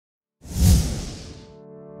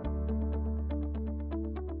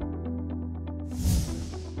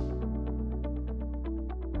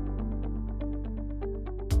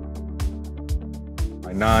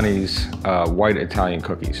My Nani's white Italian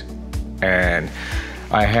cookies. And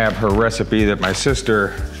I have her recipe that my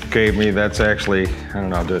sister gave me. That's actually, I don't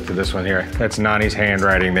know, I'll do it to this one here. That's Nani's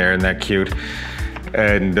handwriting there, isn't that cute?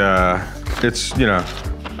 And it's, you know,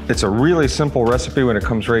 it's a really simple recipe when it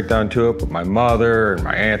comes right down to it, but my mother and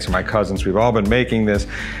my aunts and my cousins, we've all been making this,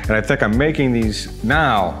 and I think I'm making these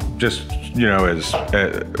now just, you know, as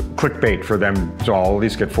clickbait for them, so I'll at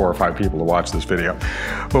least get 4 or 5 people to watch this video.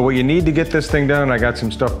 But what you need to get this thing done, I got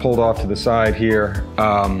some stuff pulled off to the side here.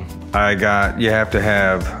 You have to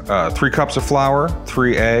have 3 cups of flour,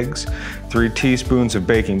 3 eggs, 3 teaspoons of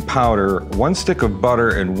baking powder, 1 stick of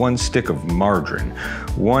butter, and 1 stick of margarine,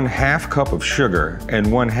 1/2 cup of sugar, and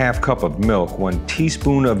 1/2 cup of milk, 1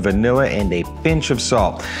 teaspoon of vanilla, and a pinch of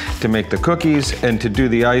salt to make the cookies. And to do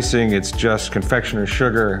the icing, it's just confectioner's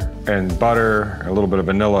sugar and butter, a little bit of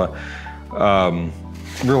vanilla.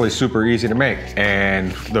 Really super easy to make.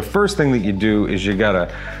 And the first thing that you do is you gotta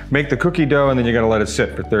make the cookie dough, and then you gotta let it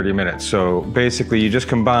sit for 30 minutes. So basically you just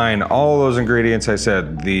combine all those ingredients I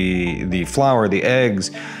said, the flour, the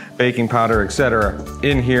eggs, baking powder, etc.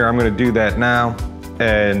 in here. I'm gonna do that now,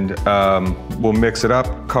 and we'll mix it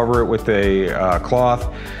up, cover it with a cloth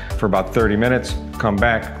for about 30 minutes, come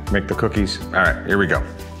back, make the cookies. All right, here we go.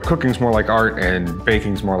 Cooking's more like art and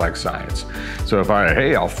baking's more like science. So if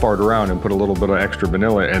I'll fart around and put a little bit of extra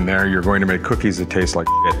vanilla in there, you're going to make cookies that taste like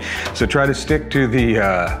shit. So try to stick to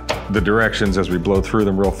the directions as we blow through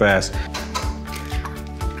them real fast.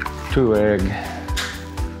 2 egg,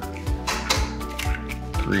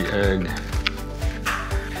 3 egg,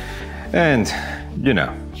 and you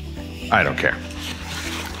know, I don't care.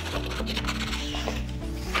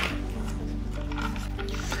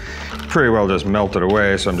 Pretty well just melted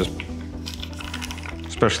away, so I'm just,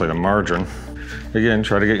 especially the margarine. Again,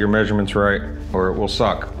 try to get your measurements right or it will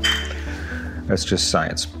suck. That's just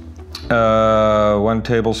science. 1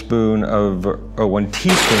 tablespoon of, 1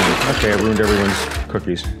 teaspoon. Okay, I ruined everyone's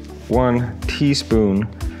cookies. 1 teaspoon,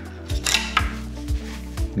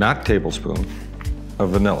 not tablespoon, of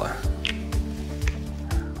vanilla.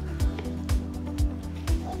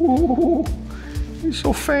 Ooh, you're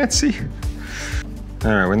so fancy. All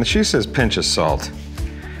right, when she says pinch of salt,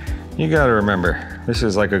 you gotta remember, this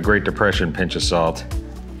is like a Great Depression pinch of salt.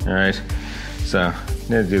 All right, so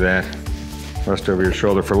you need to do that. Rest over your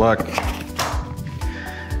shoulder for luck.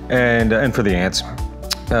 And for the ants.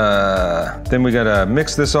 Then we gotta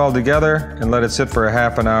mix this all together and let it sit for a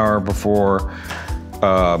 ½ an hour before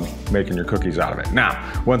making your cookies out of it. Now,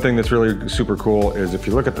 one thing that's really super cool is if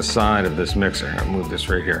you look at the side of this mixer, I'll move this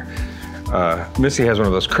right here. Missy has one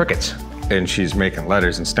of those crickets, and she's making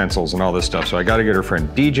letters and stencils and all this stuff. So I gotta get her friend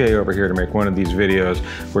DJ over here to make one of these videos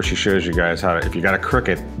where she shows you guys how to, if you got a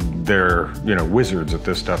Cricut, they're, you know, wizards at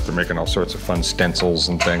this stuff. They're making all sorts of fun stencils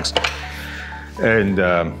and things. And,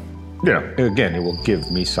 you know, again, it will give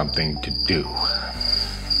me something to do.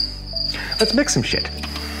 Let's mix some shit.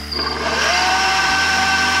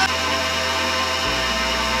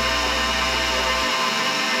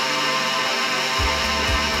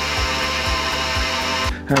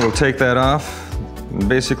 And we'll take that off. And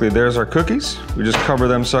basically, there's our cookies. We just cover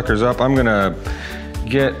them suckers up. I'm gonna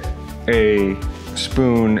get a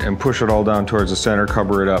spoon and push it all down towards the center,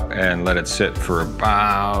 cover it up, and let it sit for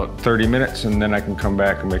about 30 minutes, and then I can come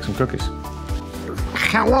back and make some cookies.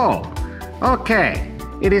 Hello. Okay,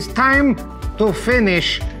 it is time to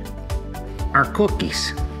finish our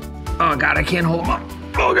cookies. Oh God, I can't hold them up.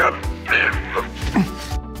 Oh God.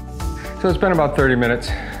 So it's been about 30 minutes,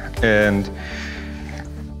 and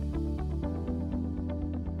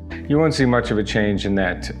you won't see much of a change in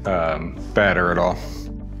that batter at all.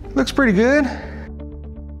 Looks pretty good.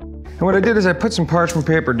 And what I did is I put some parchment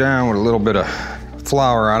paper down with a little bit of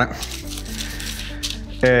flour on it.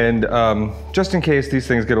 And just in case these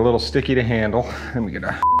things get a little sticky to handle, let me get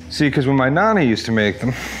a... See, because when my Nana used to make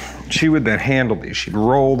them, she would then handle these. She'd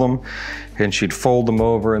roll them and she'd fold them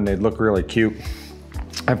over and they'd look really cute.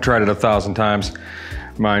 I've tried it 1,000 times.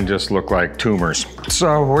 Mine just look like tumors.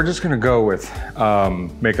 So we're just gonna go with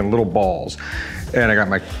making little balls. And I got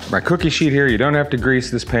my cookie sheet here. You don't have to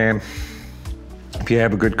grease this pan if you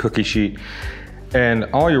have a good cookie sheet. And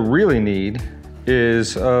all you really need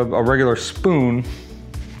is a regular spoon,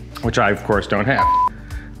 which I of course don't have.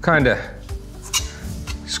 Kinda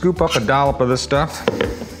scoop up a dollop of this stuff,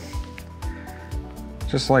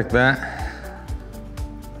 just like that.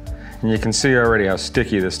 And you can see already how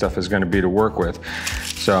sticky this stuff is gonna be to work with.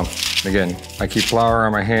 So again, I keep flour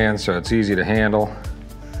on my hands so it's easy to handle.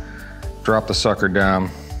 Drop the sucker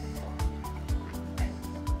down,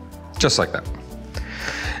 just like that.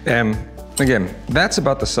 And again, that's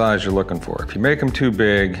about the size you're looking for. If you make them too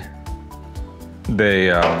big,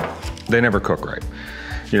 they never cook right.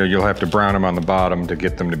 You know, you'll have to brown them on the bottom to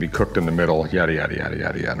get them to be cooked in the middle, yada, yada, yada,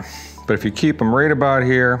 yada, yada. But if you keep them right about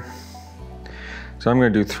here, so I'm gonna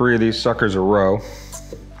do 3 of these suckers a row,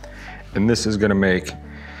 and this is gonna make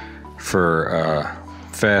for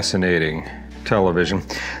fascinating television.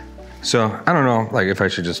 So I don't know, like if I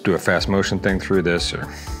should just do a fast motion thing through this or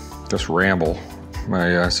just ramble. My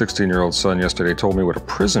 16-year-old son yesterday told me what a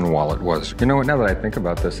prison wallet was. You know what, now that I think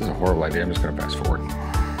about this is a horrible idea. I'm just gonna fast forward.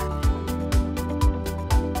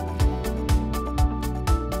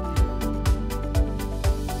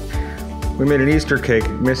 We made an Easter cake.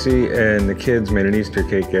 Missy and the kids made an Easter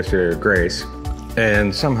cake yesterday, Grace,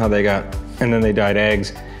 and somehow they dyed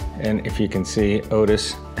eggs. And if you can see,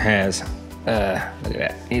 Otis has, look at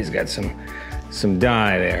that, he's got some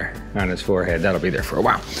dye there on his forehead. That'll be there for a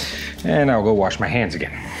while. And I'll go wash my hands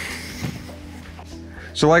again.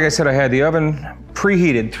 So like I said, I had the oven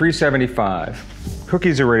preheated, 375.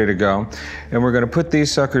 Cookies are ready to go. And we're gonna put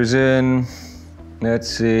these suckers in, let's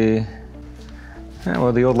see.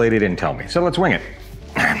 Well, the old lady didn't tell me, so let's wing it.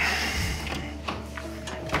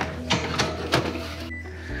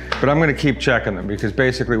 But I'm gonna keep checking them because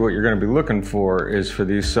basically what you're gonna be looking for is for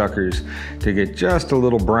these suckers to get just a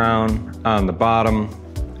little brown on the bottom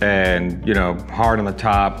and, you know, hard on the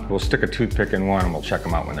top. We'll stick a toothpick in one and we'll check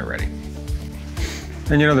them out when they're ready.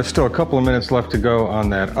 And you know, there's still a couple of minutes left to go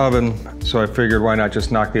on that oven, so I figured why not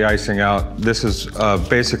just knock the icing out. This is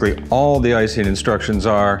basically all the icing instructions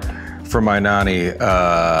are for my nani.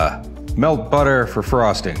 Melt butter for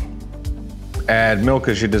frosting. Add milk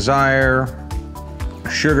as you desire,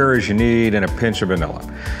 sugar as you need, and a pinch of vanilla.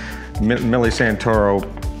 Millie Santoro,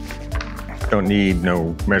 don't need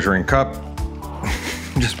no measuring cup.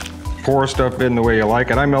 Just pour stuff in the way you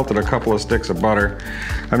like it. I melted a couple of sticks of butter.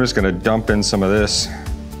 I'm just gonna dump in some of this.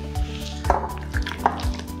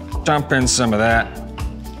 Dump in some of that.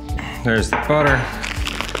 There's the butter.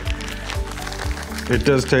 It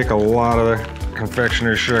does take a lot of the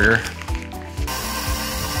confectioner's sugar.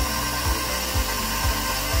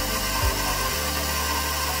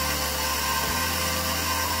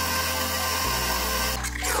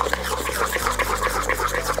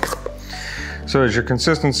 So as your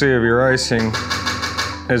consistency of your icing,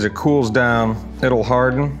 as it cools down, it'll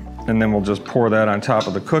harden, and then we'll just pour that on top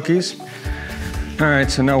of the cookies. All right,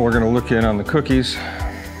 so now we're gonna look in on the cookies.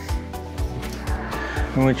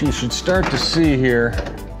 And what you should start to see here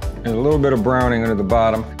is a little bit of browning under the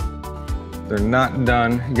bottom. They're not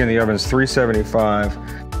done. Again, the oven's 375.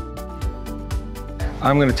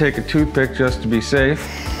 I'm gonna take a toothpick just to be safe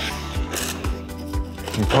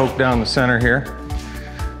and poke down the center here.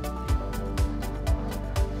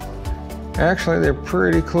 Actually, they're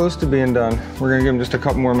pretty close to being done. We're gonna give them just a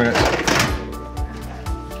couple more minutes.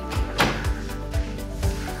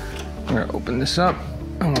 I'm gonna open this up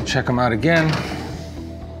and we'll check them out again.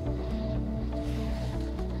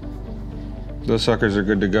 Those suckers are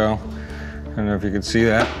good to go. I don't know if you can see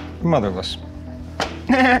that. Motherless.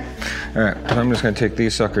 All right, I'm just gonna take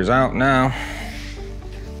these suckers out now.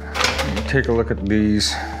 Take a look at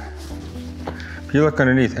these. If you look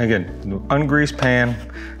underneath, again, ungreased pan,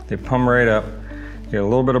 they plumb right up. You get a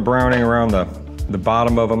little bit of browning around the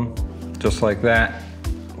bottom of them, just like that.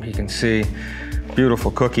 You can see,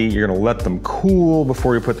 beautiful cookie. You're gonna let them cool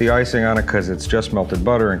before you put the icing on it because it's just melted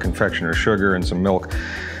butter and confectioner's sugar and some milk.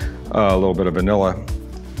 A little bit of vanilla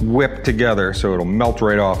whipped together so it'll melt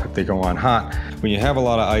right off if they go on hot. When you have a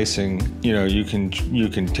lot of icing, you know, you can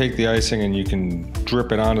take the icing and you can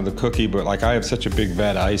drip it onto the cookie, but like I have such a big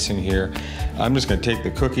vat of icing here, I'm just gonna take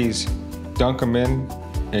the cookies, dunk them in,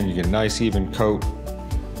 and you get a nice even coat.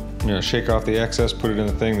 You know, shake off the excess, put it in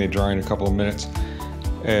the thing, they dry in a couple of minutes,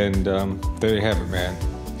 and there you have it, man.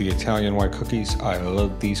 The Italian white cookies. I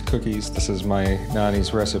love these cookies. This is my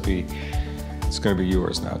Nani's recipe. It's gonna be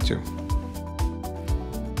yours now too.